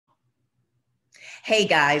Hey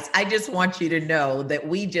guys, I just want you to know that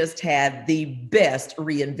we just had the best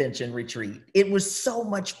reinvention retreat. It was so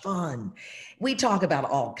much fun. We talk about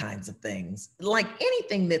all kinds of things, like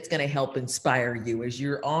anything that's going to help inspire you as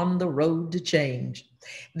you're on the road to change.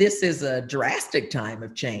 This is a drastic time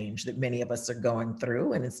of change that many of us are going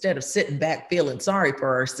through. And instead of sitting back feeling sorry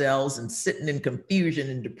for ourselves and sitting in confusion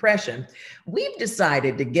and depression, we've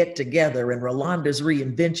decided to get together in Rolonda's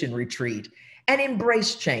reinvention retreat and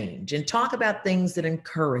embrace change and talk about things that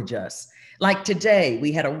encourage us. Like today,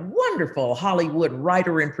 we had a wonderful Hollywood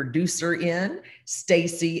writer and producer in,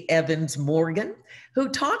 Stacey Evans Morgan, who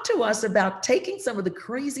talked to us about taking some of the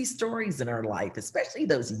crazy stories in our life, especially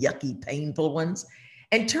those yucky, painful ones,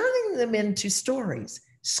 and turning them into stories,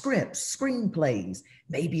 scripts, screenplays,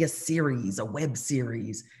 maybe a series, a web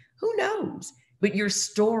series. Who knows? But your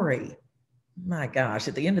story, my gosh,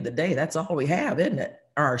 at the end of the day, that's all we have, isn't it?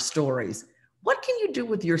 Our stories. What can you do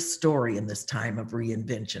with your story in this time of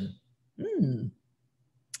reinvention?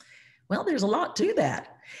 Well, there's a lot to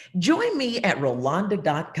that. Join me at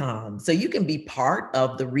Rolonda.com so you can be part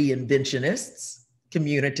of the Reinventionists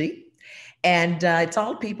community. And it's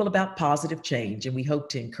all people about positive change. And we hope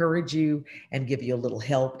to encourage you and give you a little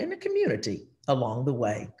help in the community along the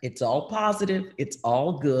way. It's all positive, it's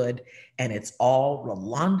all good, and it's all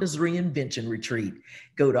Rolonda's Reinvention Retreat.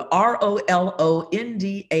 Go to ROLONDA.com,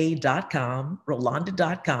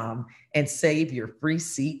 Rolonda.com, and save your free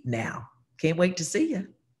seat now. Can't wait to see you.